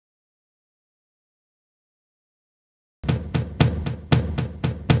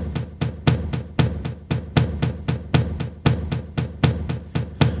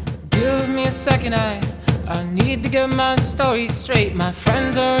a second, I need to get my story straight. My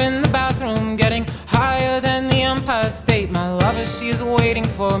friends are in the bathroom getting higher than the Empire State. My lover, she is waiting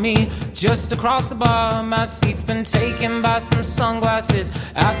for me just across the bar. My seat's been taken by some sunglasses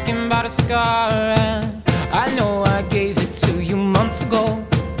asking about a scar. And I know I gave it to you months ago.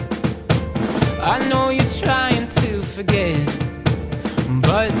 I know you're trying to forget,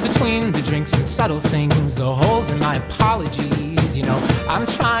 but between the drinks and subtle things, the holes in my apologies, you know, I'm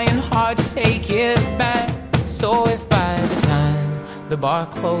trying hard to take it back. So if by the time the bar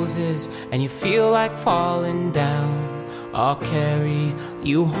closes and you feel like falling down, I'll carry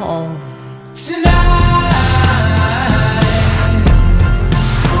you home tonight.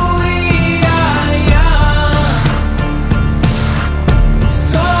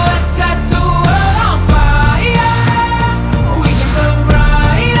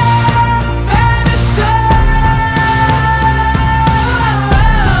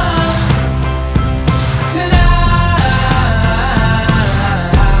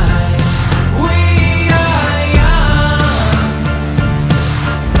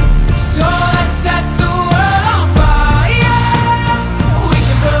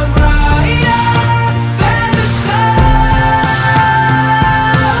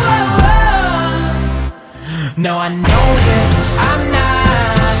 No, I know that I'm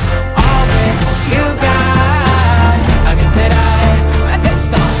not all that you got. I guess that I just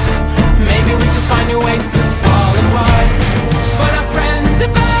thought maybe we could find new ways to fall apart. But our friends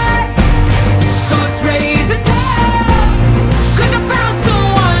are back, so let's raise a toast, 'cause I found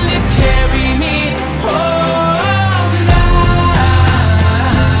someone to carry me home tonight.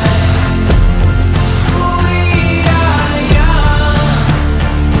 We are young,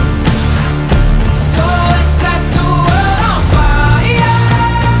 so let's set the world on fire.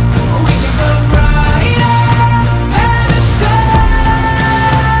 We can burn brighter than the sun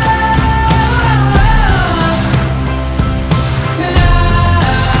tonight.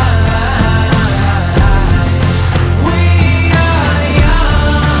 We are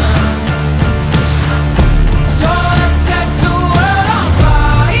young, so let's set the world on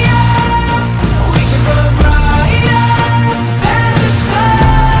fire. We can burn brighter than the sun.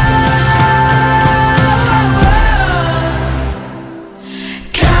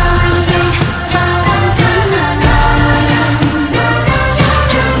 Coming home tonight.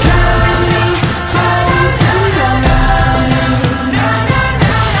 Just coming home tonight.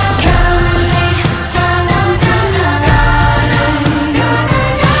 Coming home tonight.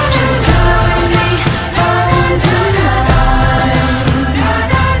 Just coming home tonight.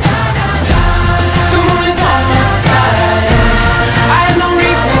 The moon is on my side. I have no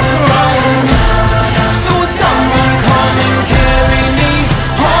reason to run. So will someone come and carry me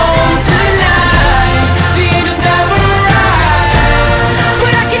home tonight? The angels never arrive,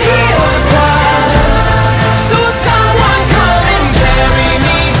 but I can hear the choir. So will someone come and carry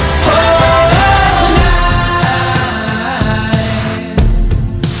me home tonight?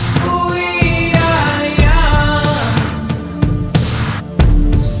 We are young,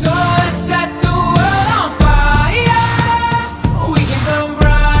 so let's set the world on fire. We can burn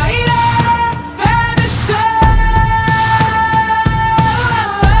brighter than the sun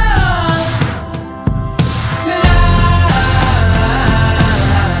tonight.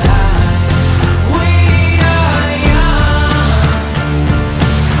 We are young,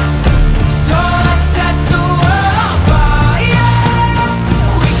 so let's set the world on fire.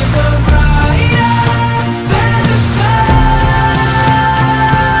 We can burn brighter than the sun.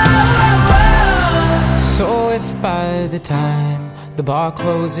 So if by the time the bar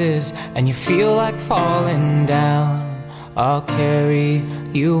closes and you feel like falling down, I'll carry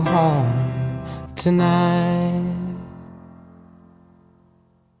you home tonight.